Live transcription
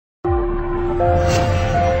Do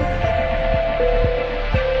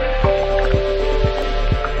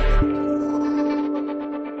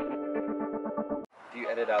you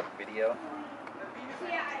edit out the video?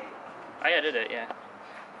 I edit it, yeah.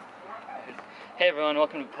 Hey everyone,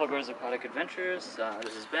 welcome to Pilgrim's Aquatic Adventures.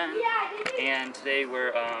 This is Ben, and today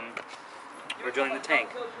we're drilling the tank.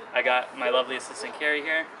 I got my lovely assistant Carrie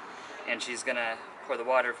here, and she's gonna pour the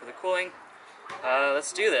water for the cooling.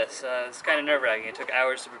 Let's do this. It's kind of nerve-wracking. It took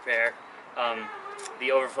hours to prepare.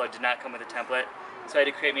 The overflow did not come with a template, so I had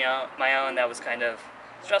to create my own. That was kind of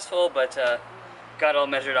stressful, but got it all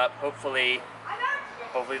measured up. Hopefully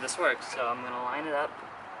this works. So I'm gonna line it up.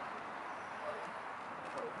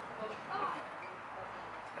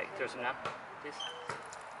 Right, throw some now, please.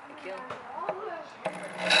 Thank you.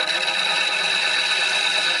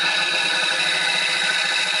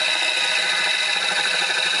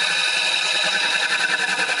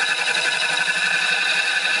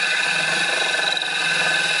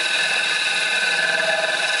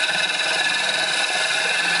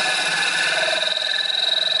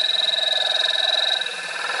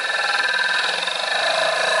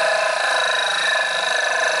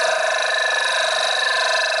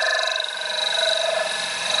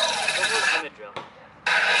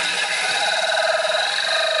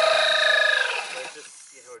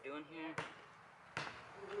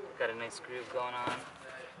 Got a nice groove going on.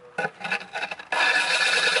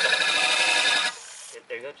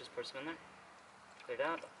 There you go, just pour some in there. Cleared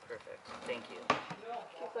out. Perfect. Thank you.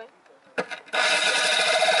 Keep going.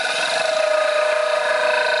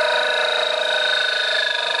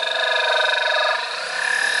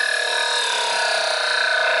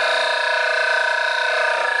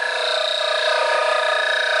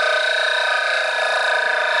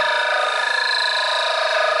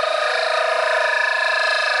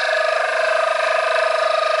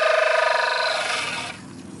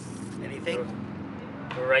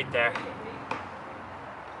 We're right there.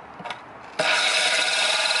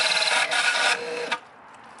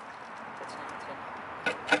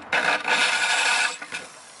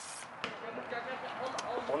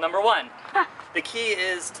 Hole number one. The key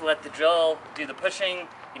is to let the drill do the pushing.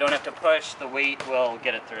 You don't have to push, the weight will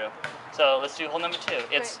get it through. So let's do hole number two.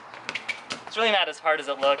 It's really not as hard as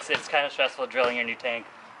it looks. It's kind of stressful drilling your new tank,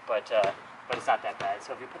 but it's not that bad.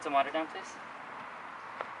 So if you put some water down, please.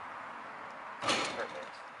 Perfect.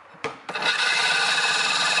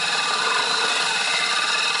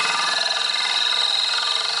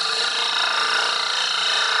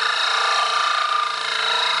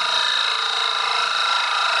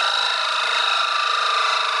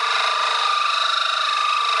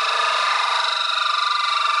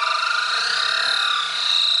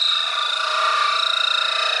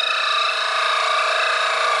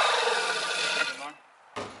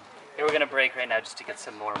 We're going to break right now just to get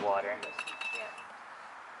some more water.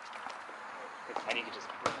 And you can just...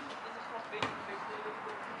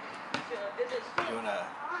 You want to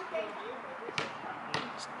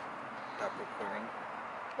stop recording?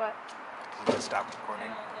 What? You want to stop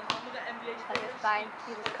recording? It's fine.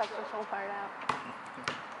 You just cut this whole part out.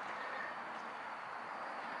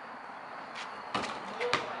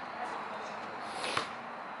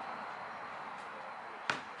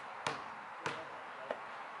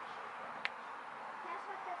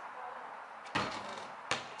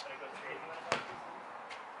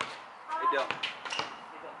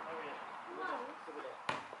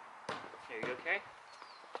 Here you go, Carrie.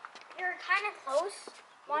 You're kind of close.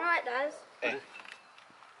 Wanna know what it does? Hey.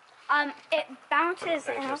 It bounces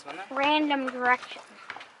in a random direction.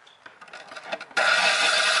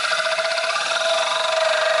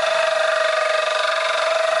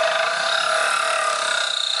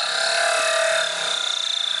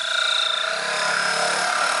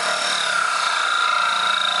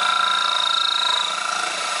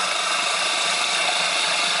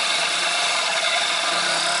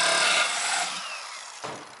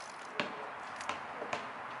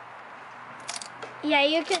 Yeah,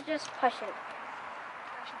 you could just push it.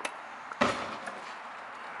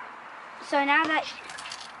 So now that...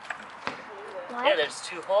 What? Yeah, there's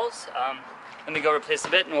two holes. Let me go replace the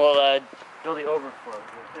bit and we'll drill the overflow.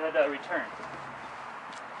 We'll return.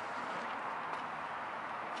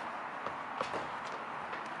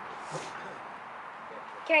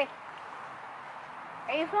 Okay.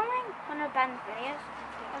 Are you filming one of Ben's videos?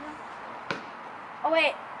 Oh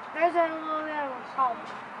wait, there's a little bit of a problem.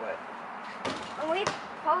 What? When we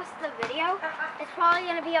post the video, it's probably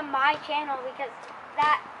going to be on my channel because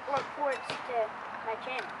that reports to my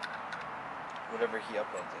channel. Whatever he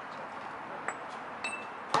uploads it to.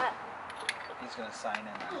 He's going to sign in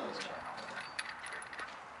on his channel.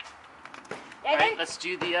 All right, let's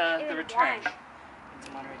do the return. blind. Get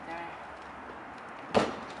some water right there.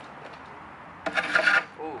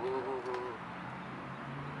 Ooh.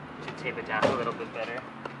 Should tape it down a little bit better.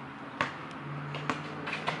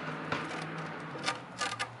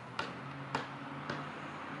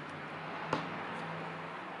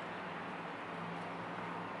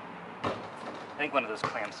 I think one of those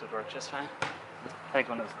clamps would work just fine.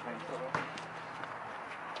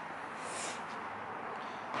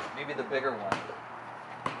 Maybe the bigger one.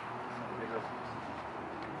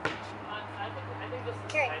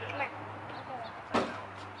 Here, come here.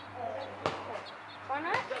 Why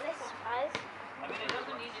not this size?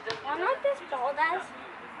 Why not this ball does?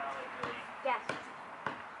 Yes.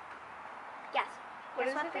 Yes. What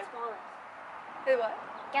Guess does what it this do? ball is? Hey, what?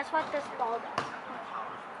 Guess what this ball does?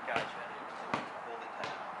 Gotcha. Hold it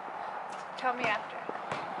tight. Tell me after.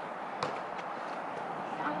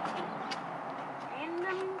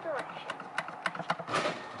 Random direction.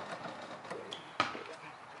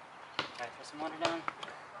 Alright, put some water down.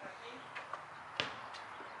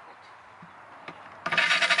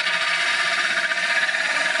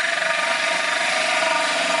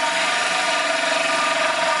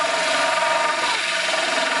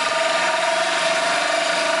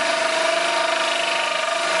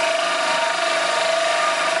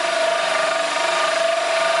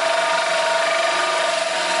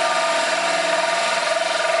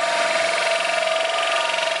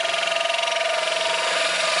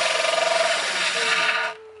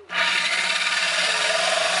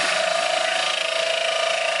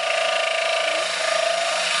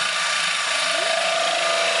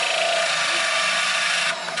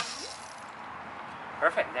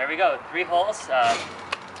 Perfect. There we go. 3 holes.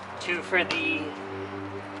 2 for the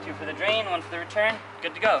drain, 1 for the return.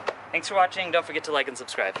 Good to go. Thanks for watching. Don't forget to like and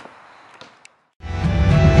subscribe.